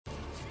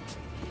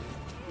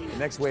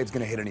next wave's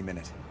gonna hit any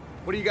minute.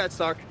 What do you got,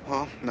 Stark?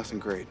 Well, nothing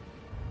great.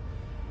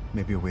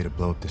 Maybe a way to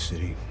blow up the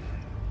city.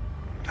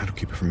 That'll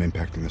keep it from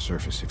impacting the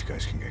surface if you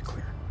guys can get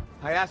clear.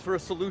 I asked for a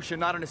solution,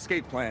 not an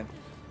escape plan.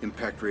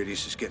 Impact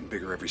radius is getting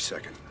bigger every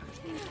second.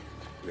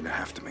 We're gonna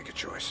have to make a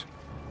choice.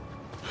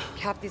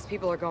 Cap, these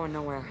people are going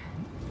nowhere.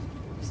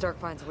 Stark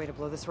finds a way to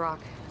blow this rock.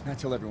 Not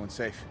till everyone's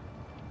safe.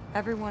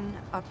 Everyone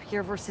up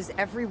here versus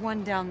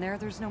everyone down there,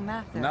 there's no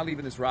math there. I'm not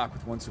leaving this rock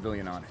with one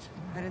civilian on it.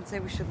 I didn't say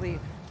we should leave.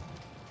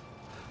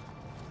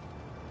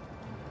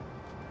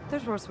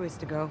 There's worse ways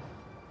to go.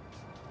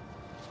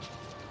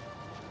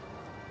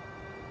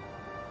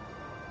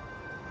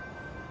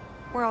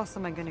 Where else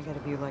am I gonna get a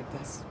view like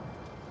this?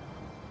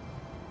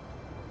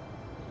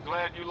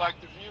 Glad you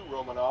like the view,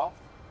 Romanov.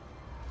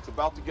 It's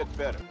about to get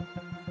better.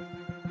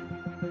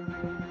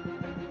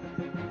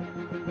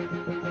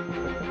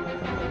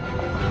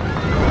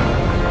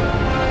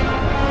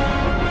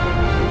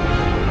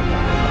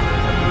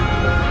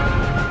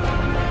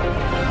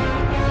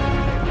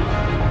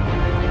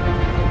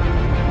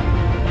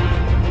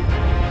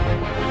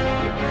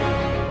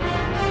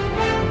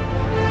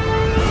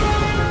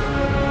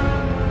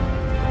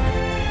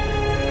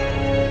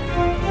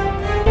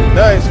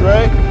 Nice,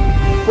 right?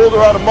 Pulled her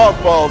out of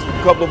mothballs with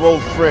a couple of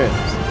old friends.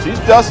 She's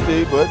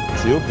dusty, but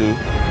she'll do.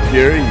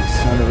 Fury, you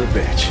son of a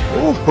bitch.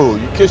 Ooh,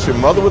 you kiss your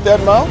mother with that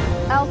mouth?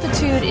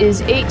 Altitude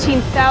is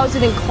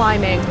 18,000 and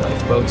climbing.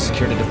 Lifeboat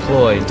secure to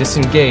deploy.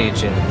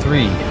 Disengage in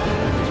 3,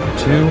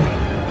 2.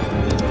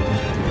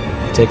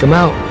 Take them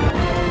out.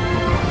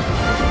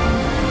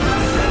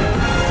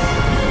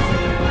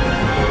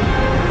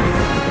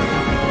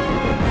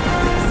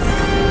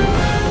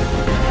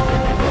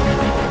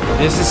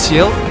 This is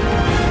S.H.I.E.L.D.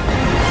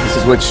 This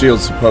is what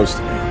S.H.I.E.L.D's supposed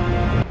to be.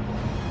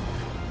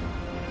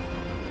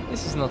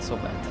 This is not so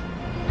bad.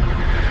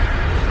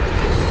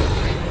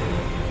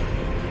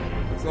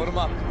 Let's load them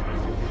up.